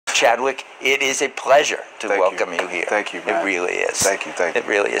Chadwick, it is a pleasure to welcome you here. Thank you, man. It really is. Thank you. It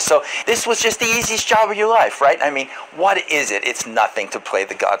really is. So this was just the easiest job of your life, right? I mean, what is it? It's nothing to play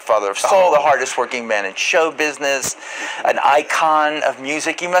the godfather of soul, the hardest working man in show business, an icon of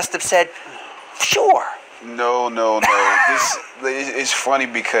music. You must have said, sure. No. It's funny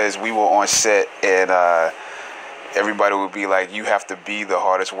because we were on set and everybody would be like, you have to be the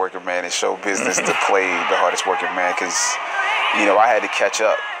hardest working man in show business to play the hardest working man, because, you know, I had to catch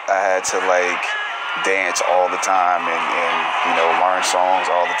up. I had to, like, dance all the time and you know, learn songs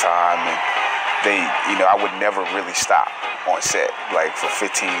all the time. And I would never really stop on set. Like, for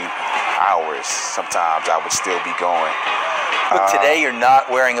 15 hours, sometimes I would still be going. But today you're not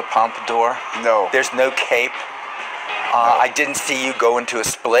wearing a pompadour. No. There's no cape. I didn't see you go into a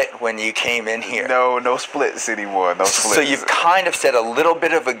split when you came in here. No splits anymore. No splits. So you've kind of said a little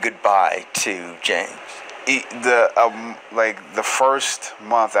bit of a goodbye to James. The first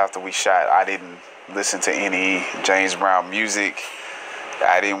month after we shot, I didn't listen to any James Brown music.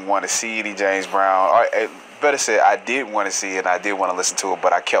 I didn't want to see any James Brown. Better said, I did want to see it, and I did want to listen to it,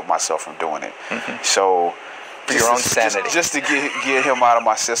 but I kept myself from doing it. So, for your own sanity. Just to get him out of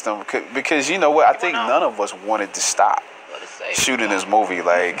my system, because you know what? I think none of us wanted to stop shooting this movie.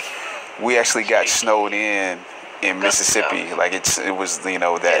 Like, we actually got snowed in Mississippi. Like, it was, you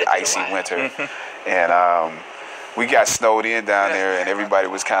know, that icy winter, and we got snowed in down there, and everybody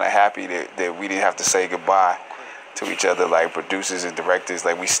was kind of happy that we didn't have to say goodbye to each other, like producers and directors.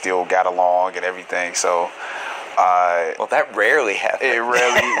 Like, we still got along and everything. So. Well, that rarely happens. It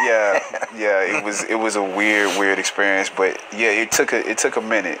rarely, yeah. It was a weird experience, but yeah, it took a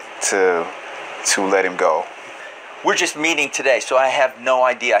minute to let him go. We're just meeting today, so I have no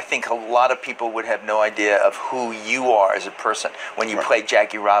idea. I think a lot of people would have no idea of who you are as a person. When you played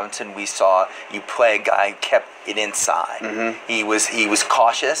Jackie Robinson, we saw you play a guy who kept it inside. He was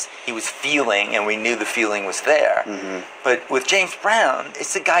cautious. He was feeling, and we knew the feeling was there. But with James Brown,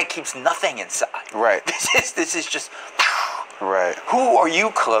 it's the guy who keeps nothing inside. Right. This is just. Right. Who are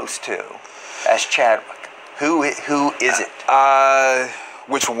you close to, as Chadwick? Who is it?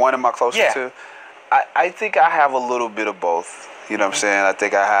 Which one am I closer to? I think I have a little bit of both. You know what I'm saying? I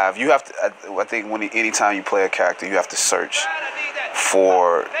think I have. You have to. I think anytime you play a character, you have to search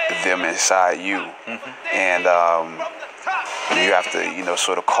for them inside you, and you have to, you know,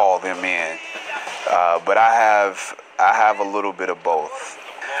 sort of call them in. But I have a little bit of both.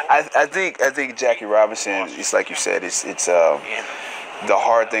 I think Jackie Robinson. It's like you said. It's the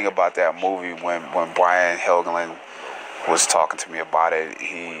hard thing about that movie when Brian Helgeland was talking to me about it,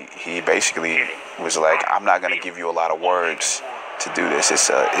 he basically was like, I'm not going to give you a lot of words to do this. It's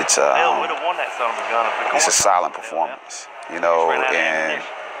a silent performance, you know, and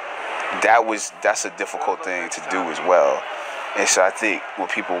that's a difficult thing to do as well. And so I think when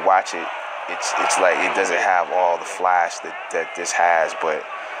people watch it, it's like it doesn't have all the flash that this has, but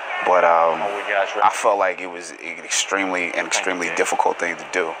I felt like it was an extremely difficult thing to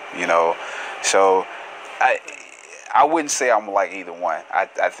do, you know. So I wouldn't say I'm like either one. I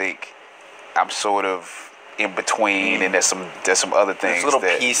think I'm sort of in between, and there's some other things. There's little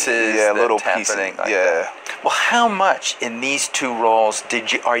pieces. Yeah, little pieces. Like that. Well, how much in these two roles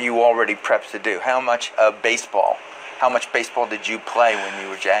are you already prepped to do? How much baseball? How much baseball did you play when you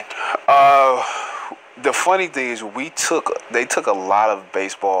were Jackie? The funny thing is, they took a lot of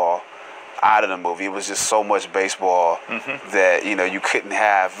baseball out of the movie. It was just so much baseball that, you know, you couldn't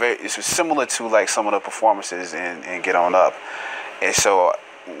have. It's similar to like some of the performances in Get On Up. And so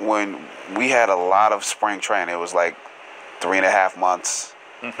when we had a lot of spring training, it was like 3.5 months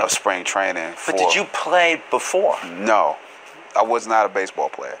of spring training. But did you play before? No, I was not a baseball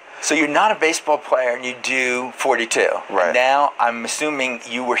player. So you're not a baseball player, and you do 42. Right. Now, I'm assuming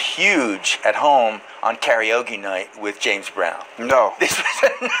you were huge at home on karaoke night with James Brown. No. This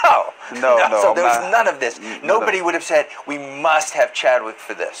was no. So there was none of this. Nobody would have said, we must have Chadwick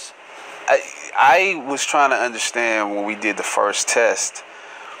for this. I was trying to understand when we did the first test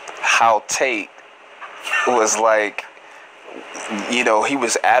how Tate was like, you know, he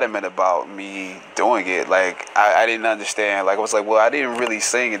was adamant about me doing it. Like, I didn't understand. Like, I was like, well, I didn't really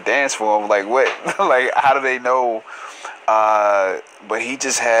sing and dance for him. Like, what? Like, how do they know? But he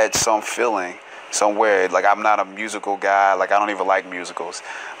just had some feeling somewhere. Like, I'm not a musical guy. Like, I don't even like musicals.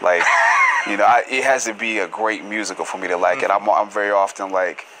 Like, you know, it has to be a great musical for me to like it. I'm very often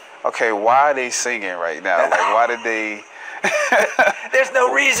like, okay, why are they singing right now? Like, why did they... There's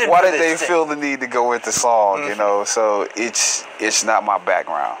no reason why for did they feel the need to go into song, you know? So it's not my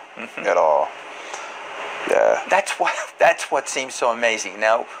background at all. Yeah. That's what seems so amazing.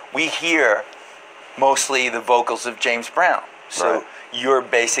 Now, we hear mostly the vocals of James Brown. So you're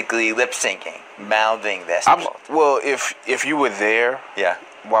basically lip syncing, mouthing this. Well, if you were there, yeah,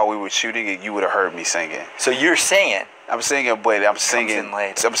 while we were shooting it, you would have heard me singing. So you're singing. I'm singing, but I'm singing.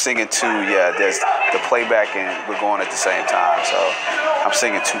 I'm singing too. Yeah, there's the playback, and we're going at the same time. So I'm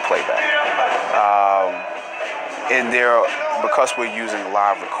singing two playback. And there, because we're using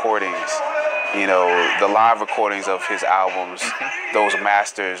live recordings, you know, the live recordings of his albums, those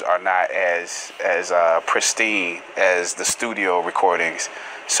masters are not as pristine as the studio recordings.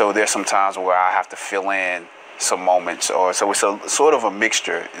 So there's some times where I have to fill in some moments, or so it's a sort of a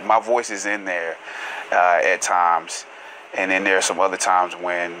mixture. My voice is in there at times, and then there's some other times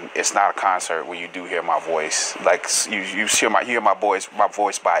when it's not a concert where you do hear my voice, like you hear my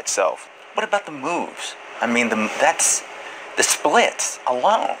voice by itself. What about the moves? I mean, that's the splits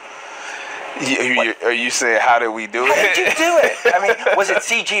alone. Are you saying how did we do it? How did you do it? I mean, was it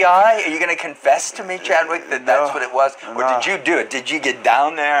CGI? Are you going to confess to me, Chadwick, that that's what it was? Or did you do it? Did you get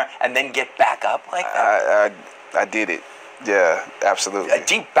down there and then get back up like that? I did it. Yeah, absolutely. A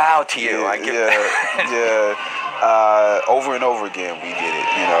deep bow to you. Over and over again we did it,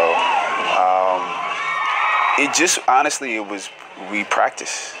 you know. It just, honestly, we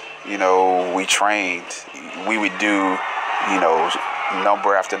practiced. You know, we trained. We would do, you know,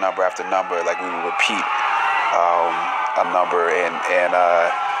 number after number after number, like we would repeat a number, and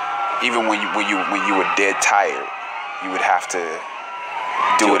even when you were dead tired, you would have to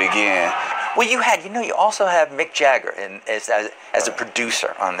do it again. Well, you also have Mick Jagger as a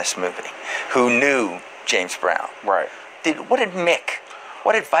producer on this movie, who knew James Brown. Right.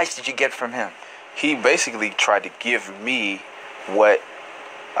 What advice did you get from him? He basically tried to give me what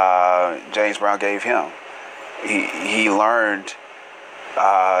James Brown gave him. He learned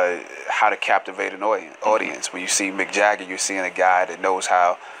how to captivate an audience. When you see Mick Jagger, you're seeing a guy that knows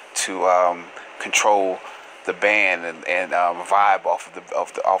how to control the band and vibe off of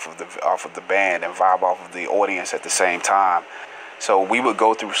the band and vibe off of the audience at the same time. So we would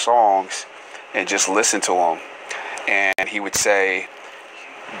go through songs and just listen to them, and he would say,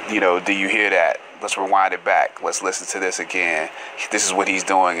 you know, do you hear that? Let's rewind it back. Let's listen to this again. This is what he's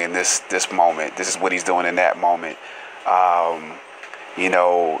doing in this moment. This is what he's doing in that moment. You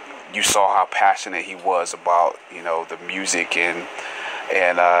know, you saw how passionate he was about, you know, the music and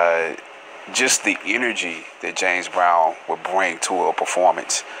just the energy that James Brown would bring to a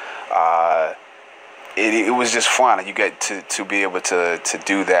performance. It was just fun. You get to be able to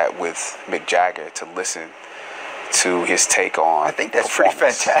do that with Mick Jagger, to listen to his take on. I think that's pretty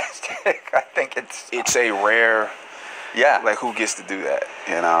fantastic. I think it's a rare, like, who gets to do that,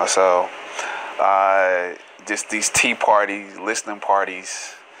 you know? So just these tea parties, listening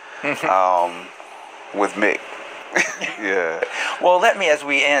parties with Mick. Yeah. Well, as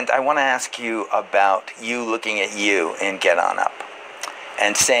we end, I want to ask you about you looking at you in Get On Up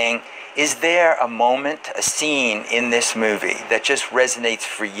and saying, is there a moment, a scene in this movie that just resonates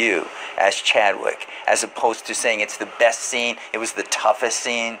for you as Chadwick, as opposed to saying it's the best scene, it was the toughest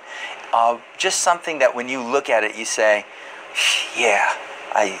scene? Just something that when you look at it, you say, yeah,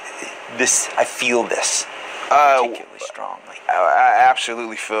 I feel this particularly strongly. I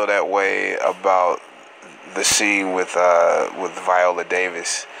absolutely feel that way about the scene with Viola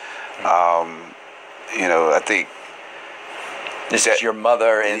Davis. You know, I think this is your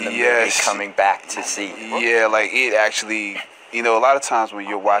mother in the movie coming back to see you. Yeah, like, it actually, you know, a lot of times when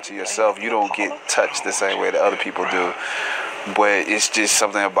you're watching yourself, you don't get touched the same way that other people do. But it's just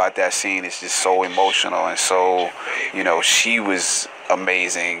something about that scene. It's just so emotional, and so, you know, she was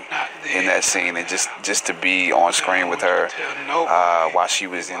amazing in that scene, and just to be on screen with her while she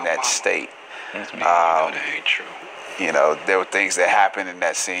was in that state. You know, there were things that happened in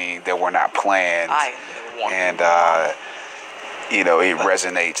that scene that were not planned, and you know, it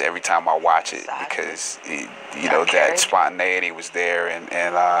resonates every time I watch it, because you know, that spontaneity was there, and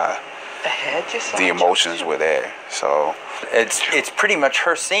the emotions were there. So it's pretty much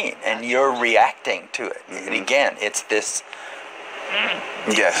her scene, and you're reacting to it. And again, it's this.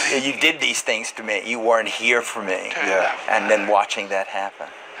 Yes. You did these things to me. You weren't here for me. Yeah. And then watching that happen.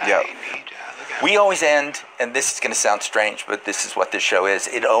 Yeah. We always end, and this is going to sound strange, but this is what this show is.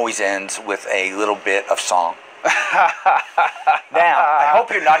 It always ends with a little bit of song. Now, I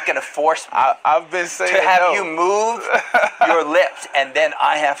hope you're not going to force me I've been saying to have you move your lips, and then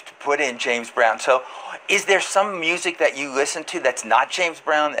I have to put in James Brown. So, is there some music that you listen to that's not James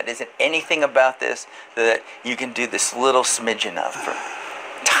Brown, that isn't anything about this, that you can do this little smidgen of, for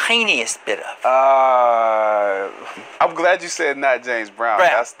tiniest bit of? I'm glad you said not James Brown.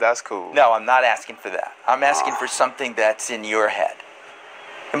 That's cool. No, I'm not asking for that. I'm asking for something that's in your head.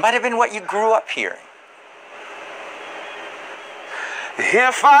 It might have been what you grew up hearing.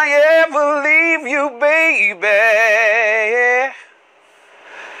 If I ever leave you, baby,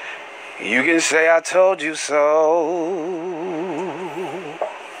 you can say I told you so.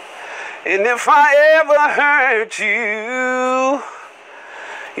 And if I ever hurt you,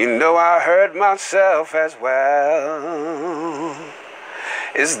 you know I hurt myself as well.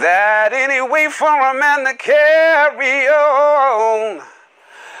 Is that any way for a man to carry on?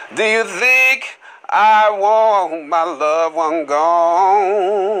 Do you think I want my loved one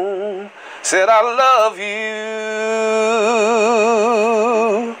gone? Said I love you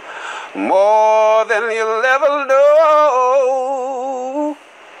more than you'll ever know.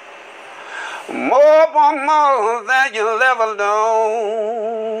 More than you'll ever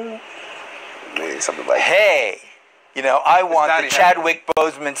know. Maybe something like hey, you know, I want the Chadwick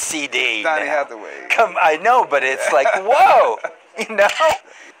Boseman CD. Donny Hathaway. Come, I know, but it's like, whoa, you know?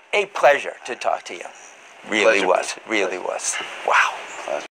 A pleasure to talk to you. Really was. Wow.